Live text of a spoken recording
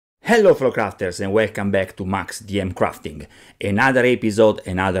Hello fellow crafters and welcome back to maxdmcrafting. Another episode,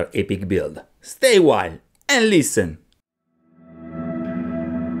 another epic build. Stay a while and listen!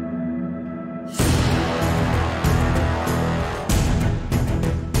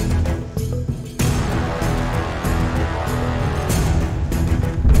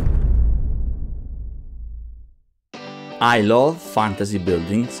 I love fantasy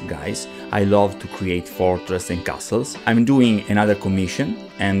buildings, guys. I love to create fortresses and castles. I'm doing another commission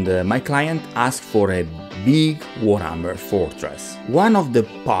and my client asked for a big Warhammer fortress. One of the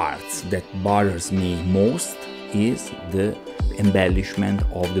parts that bothers me most is the embellishment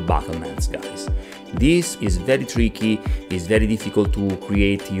of the battlements, guys. This is very tricky, it's very difficult to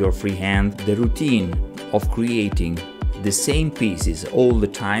create your freehand. The routine of creating the same pieces all the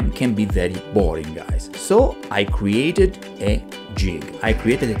time can be very boring, guys. So I created a jig. I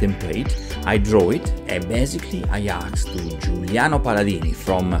created a template, I draw it, and basically I asked to Giuliano Paladini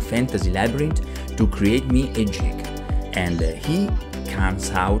from Fantasy Labyrinth to create me a jig. And he comes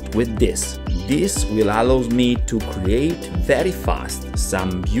out with this. This will allow me to create very fast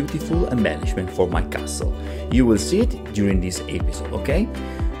some beautiful embellishment for my castle. You will see it during this episode, okay?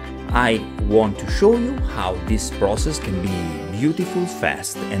 I want to show you how this process can be beautiful,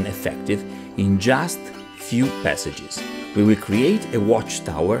 fast and effective in just few passages. We will create a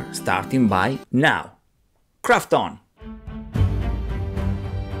watchtower starting by now. Craft on!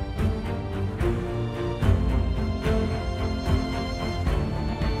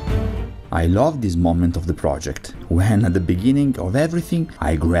 I love this moment of the project, when at the beginning of everything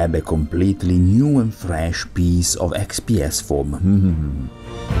I grab a completely new and fresh piece of XPS foam.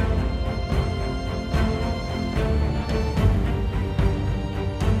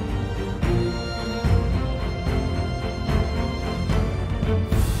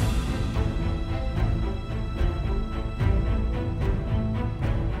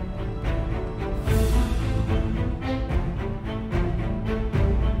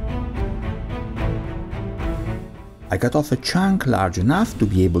 I cut off a chunk large enough to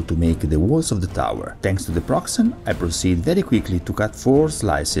be able to make the walls of the tower. Thanks to the Proxen, I proceed very quickly to cut 4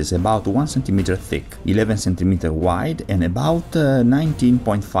 slices about 1 cm thick, 11 cm wide and about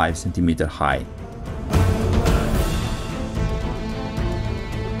 19.5 cm high.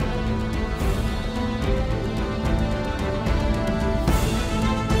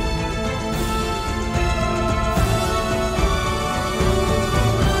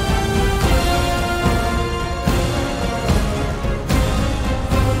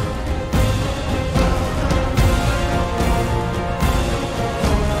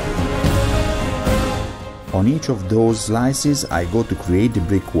 On each of those slices I go to create the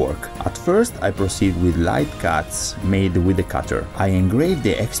brickwork. At first I proceed with light cuts made with the cutter. I engrave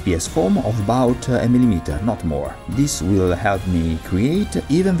the XPS foam of about a millimeter, not more. This will help me create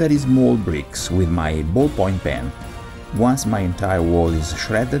even very small bricks with my ballpoint pen. Once my entire wall is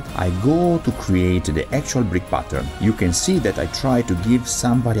shredded, I go to create the actual brick pattern. You can see that I try to give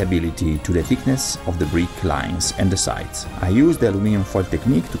some variability to the thickness of the brick lines and the sides. I use the aluminum foil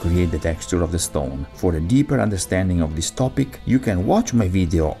technique to create the texture of the stone. For a deeper understanding of this topic, you can watch my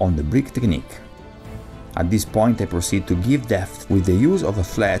video on the brick technique. At this point I proceed to give depth with the use of a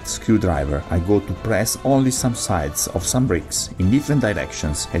flat screwdriver. I go to press only some sides of some bricks in different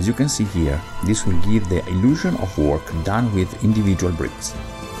directions. As you can see here, this will give the illusion of work done with individual bricks.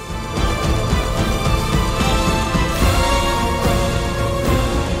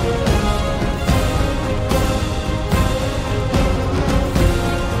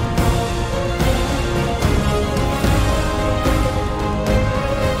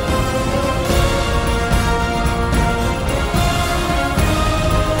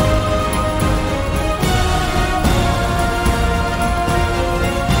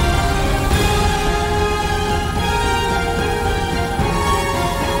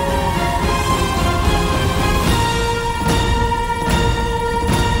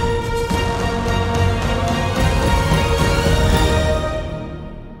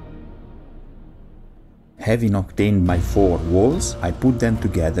 Having obtained my 4 walls, I put them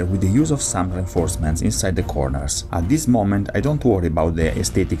together with the use of some reinforcements inside the corners. At this moment I don't worry about the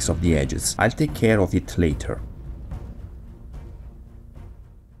aesthetics of the edges, I'll take care of it later.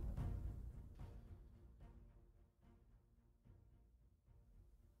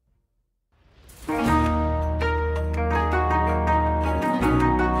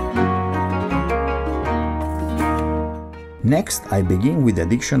 Next, I begin with the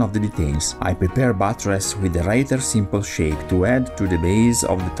addition of the details. I prepare buttress with a rather simple shape to add to the base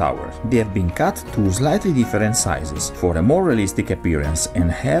of the tower. They have been cut to slightly different sizes for a more realistic appearance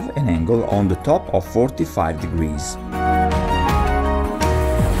and have an angle on the top of 45 degrees.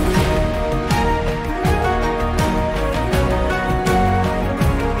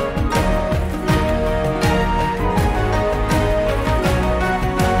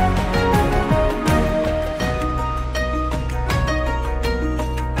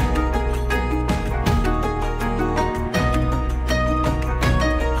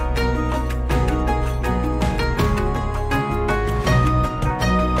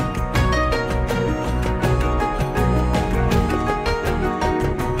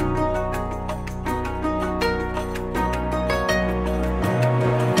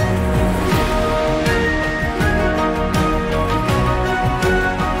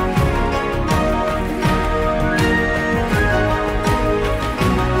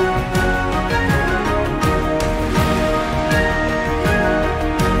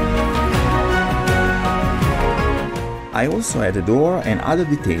 I also add a door and other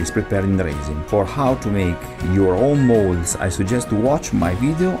details prepared in resin. For how to make your own molds, I suggest to watch my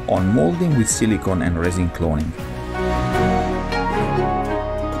video on molding with silicone and resin cloning.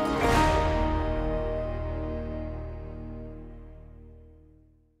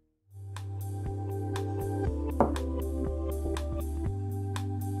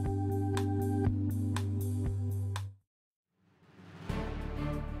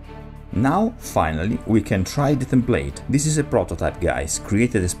 Now, finally, we can try the template. This is a prototype, guys,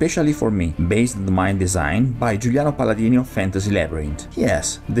 created especially for me, based on my design by Giuliano Palladini of Fantasy Labyrinth.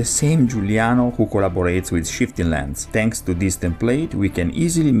 Yes, the same Giuliano who collaborates with Shifting Lands. Thanks to this template, we can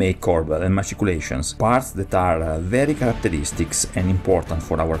easily make corbel and machiculations, parts that are very characteristic and important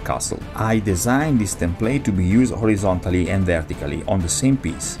for our castle. I designed this template to be used horizontally and vertically on the same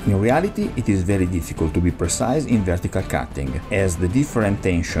piece. In reality, it is very difficult to be precise in vertical cutting, as the different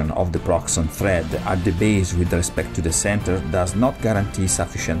tension of the proxon thread at the base with respect to the center does not guarantee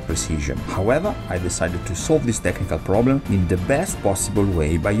sufficient precision. However, I decided to solve this technical problem in the best possible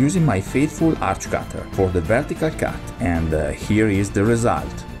way by using my faithful arch cutter for the vertical cut, and here is the result.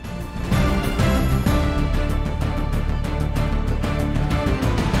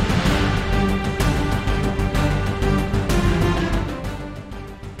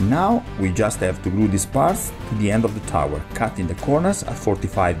 Now we just have to glue these parts to the end of the tower, cutting the corners at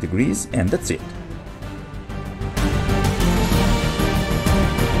 45 degrees, and that's it.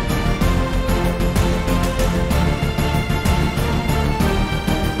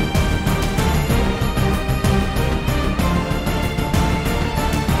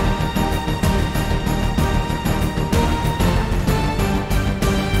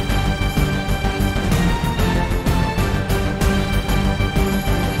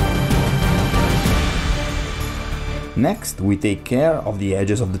 Next, we take care of the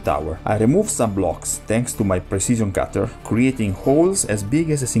edges of the tower. I remove some blocks thanks to my precision cutter, creating holes as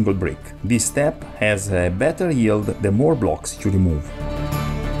big as a single brick. This step has a better yield the more blocks you remove.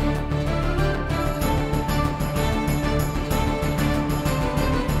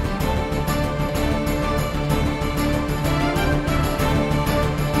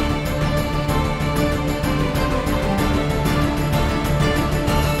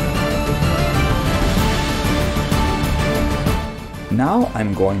 Now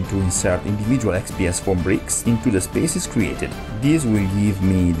I'm going to insert individual XPS foam bricks into the spaces created. This will give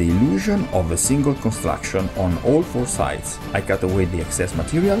me the illusion of a single construction on all four sides. I cut away the excess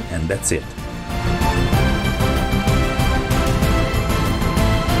material and that's it.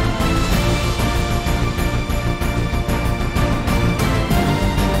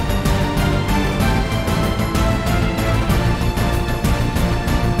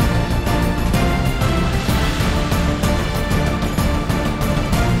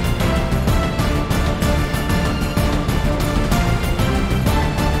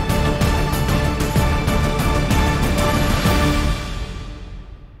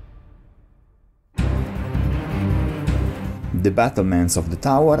 The battlements of the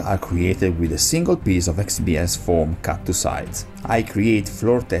tower are created with a single piece of XPS foam cut to size. I create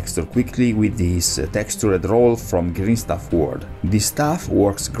floor texture quickly with this textured roll from Green Stuff World. This stuff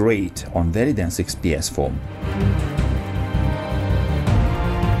works great on very dense XPS foam.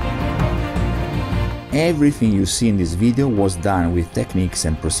 Everything you see in this video was done with techniques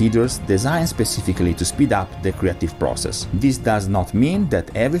and procedures designed specifically to speed up the creative process. This does not mean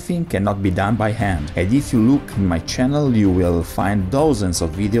that everything cannot be done by hand, and if you look in my channel you will find dozens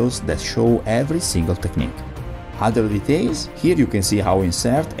of videos that show every single technique. Other details? Here you can see how I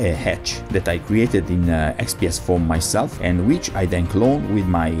insert a hatch that I created in XPS foam myself and which I then clone with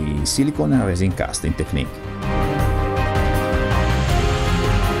my silicone and resin casting technique.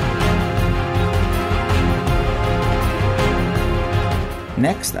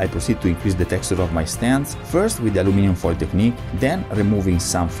 Next, I proceed to increase the texture of my stands, first with the aluminum foil technique, then removing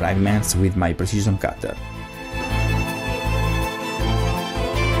some fragments with my precision cutter.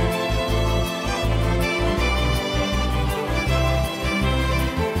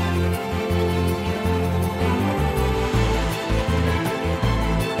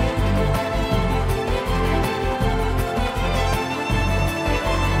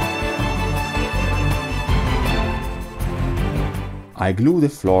 I glue the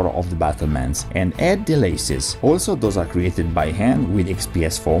floor of the battlements and add the laces. Also, those are created by hand with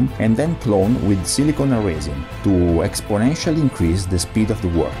XPS foam and then clone with silicone and resin to exponentially increase the speed of the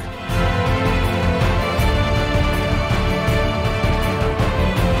work.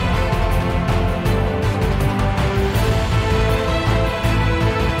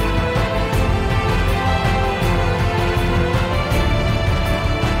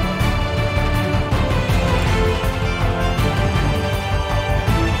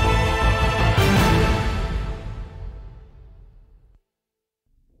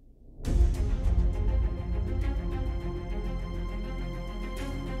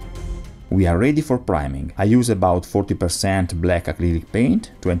 we are ready for priming. I use about 40% black acrylic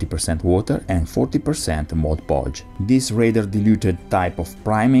paint, 20% water and 40% Mod Podge. This rather diluted type of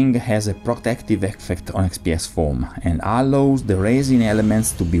priming has a protective effect on XPS foam and allows the resin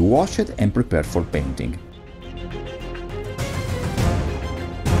elements to be washed and prepared for painting.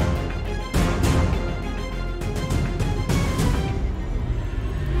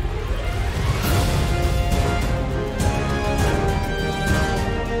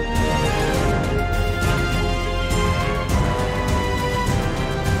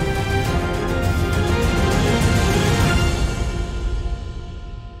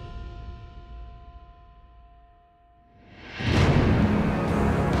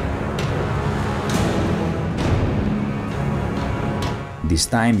 This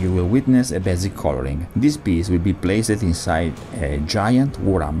time you will witness a basic coloring. This piece will be placed inside a giant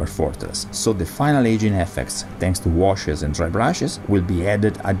Warhammer fortress, so the final aging effects, thanks to washes and dry brushes, will be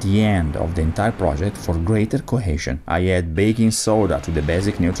added at the end of the entire project for greater cohesion. I add baking soda to the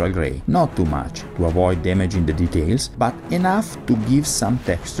basic neutral grey, not too much to avoid damaging the details, but enough to give some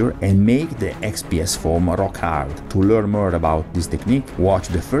texture and make the XPS foam rock hard. To learn more about this technique, watch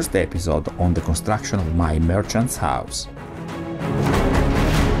the first episode on the construction of my merchant's house.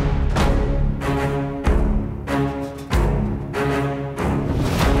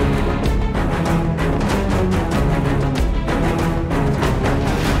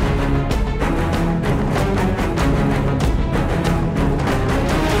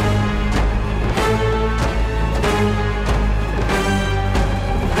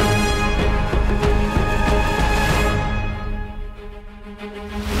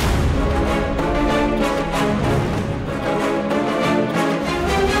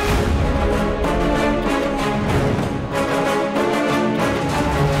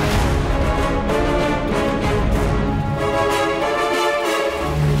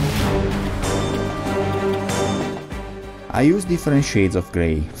 I use different shades of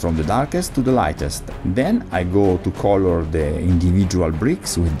grey, from the darkest to the lightest. Then I go to color the individual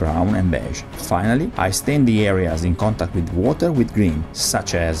bricks with brown and beige. Finally, I stain the areas in contact with water with green,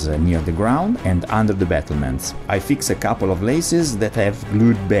 such as near the ground and under the battlements. I fix a couple of laces that have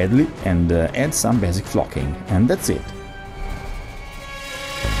glued badly and add some basic flocking, and that's it.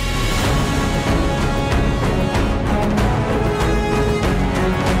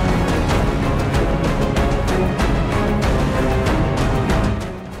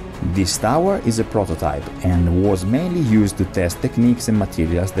 This tower is a prototype and was mainly used to test techniques and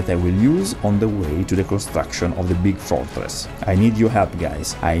materials that I will use on the way to the construction of the big fortress. I need your help,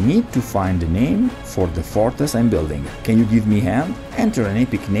 guys. I need to find a name for the fortress I'm building. Can you give me a hand? Enter an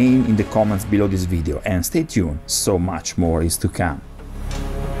epic name in the comments below this video and stay tuned, so much more is to come.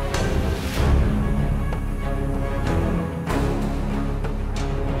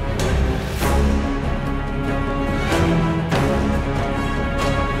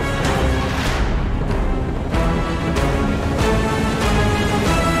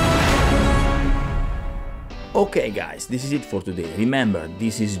 Okay guys, this is it for today. Remember,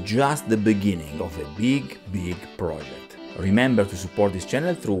 this is just the beginning of a big project. Remember to support this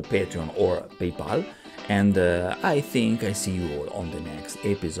channel through Patreon or PayPal, and I think I see you all on the next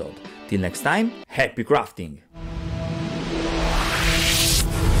episode. Till next time, happy crafting!